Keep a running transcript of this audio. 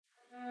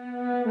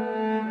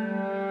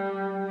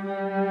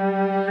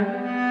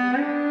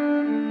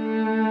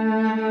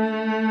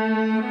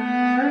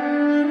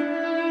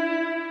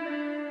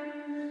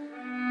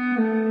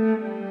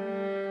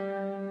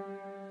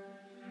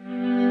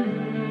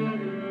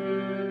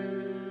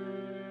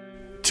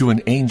To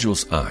an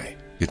angel's eye,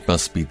 it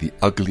must be the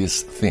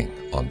ugliest thing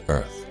on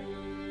earth.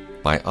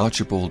 By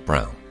Archibald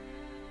Brown,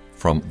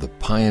 from The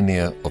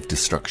Pioneer of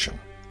Destruction,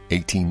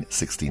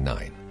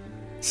 1869,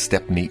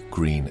 Stepney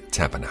Green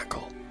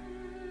Tabernacle.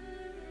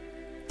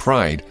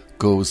 Pride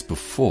goes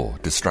before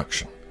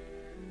destruction,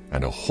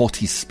 and a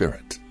haughty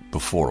spirit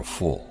before a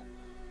fall.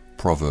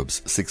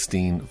 Proverbs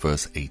 16,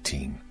 verse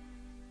 18.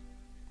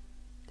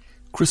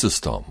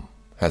 Chrysostom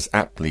has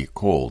aptly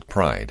called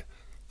pride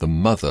the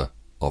mother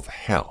of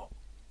hell,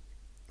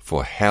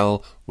 for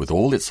hell, with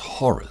all its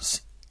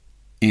horrors,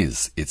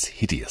 is its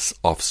hideous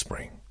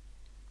offspring.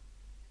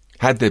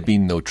 Had there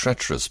been no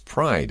treacherous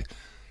pride,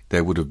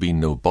 there would have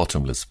been no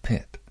bottomless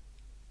pit.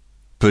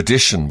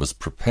 Perdition was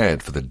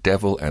prepared for the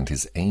devil and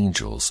his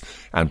angels,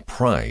 and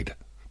pride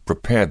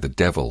prepared the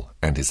devil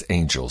and his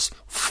angels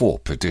for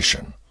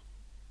perdition.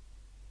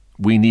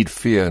 We need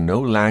fear no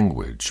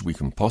language we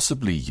can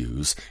possibly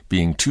use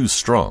being too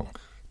strong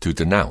to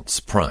denounce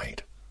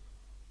pride.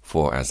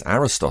 For as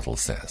Aristotle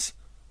says,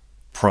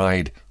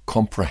 pride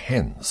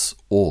comprehends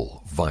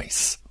all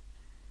vice.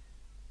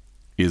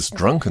 Is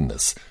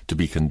drunkenness to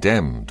be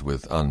condemned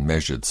with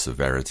unmeasured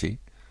severity?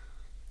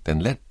 Then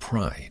let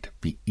pride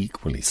be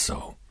equally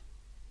so,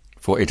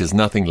 for it is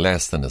nothing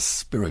less than a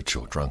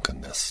spiritual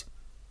drunkenness.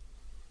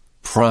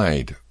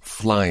 Pride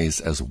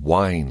flies as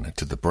wine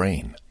to the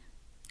brain,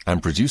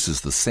 and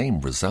produces the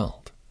same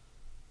result.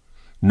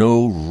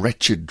 No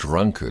wretched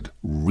drunkard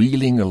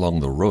reeling along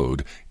the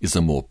road is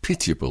a more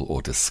pitiable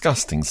or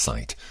disgusting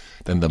sight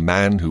than the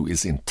man who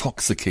is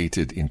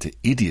intoxicated into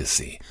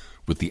idiocy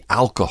with the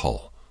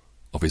alcohol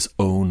of his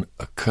own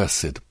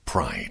accursed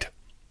pride.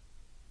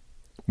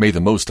 May the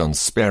most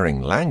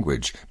unsparing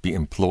language be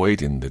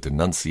employed in the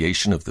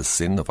denunciation of the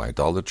sin of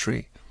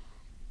idolatry?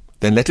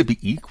 Then let it be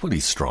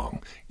equally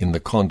strong in the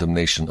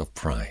condemnation of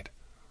pride,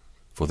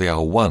 for they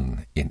are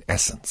one in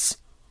essence.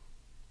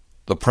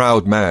 The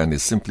proud man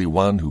is simply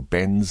one who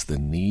bends the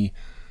knee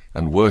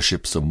and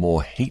worships a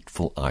more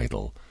hateful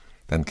idol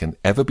than can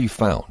ever be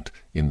found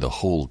in the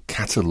whole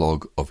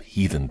catalogue of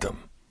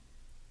heathendom,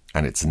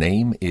 and its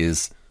name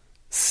is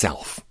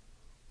self.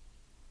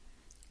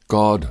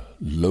 God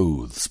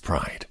loathes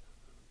pride,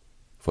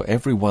 for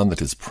every one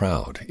that is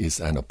proud is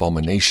an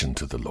abomination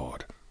to the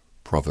Lord.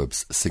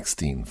 Proverbs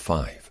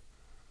 16:5.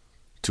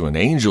 To an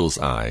angel's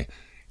eye,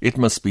 it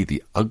must be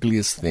the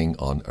ugliest thing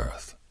on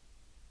earth,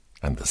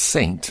 and the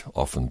saint,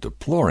 often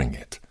deploring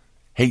it,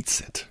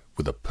 hates it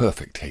with a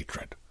perfect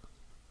hatred.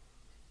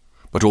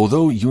 But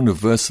although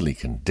universally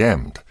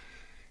condemned,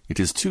 it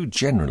is too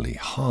generally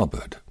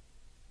harbored.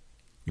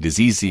 It is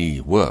easy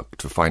work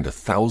to find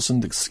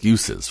 1,000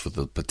 excuses for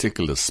the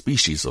particular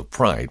species of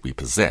pride we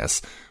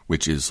possess,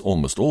 which is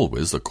almost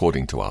always,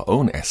 according to our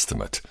own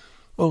estimate,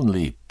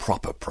 only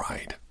proper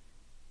pride.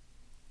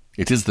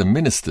 It is the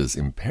minister's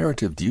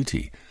imperative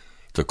duty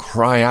to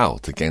cry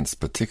out against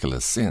particular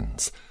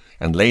sins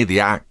and lay the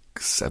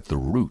axe at the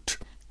root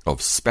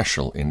of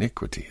special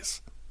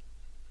iniquities.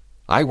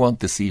 I want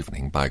this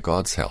evening, by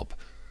God's help,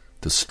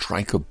 to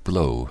strike a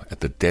blow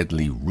at the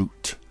deadly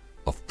root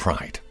of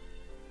pride.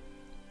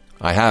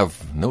 I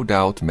have, no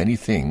doubt, many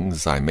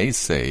things I may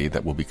say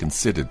that will be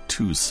considered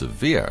too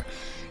severe.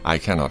 I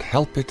cannot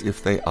help it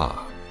if they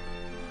are.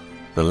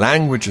 The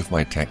language of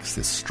my text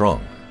is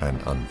strong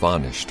and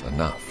unvarnished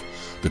enough.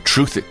 The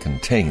truth it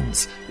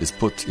contains is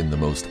put in the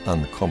most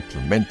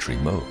uncomplimentary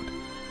mode,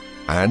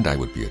 and I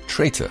would be a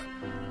traitor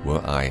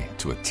were I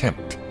to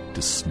attempt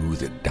to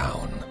smooth it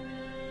down.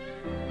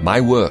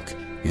 My work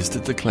is to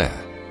declare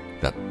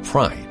that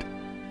pride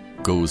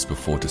goes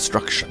before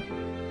destruction,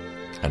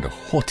 and a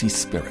haughty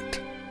spirit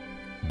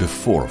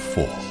before a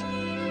fall.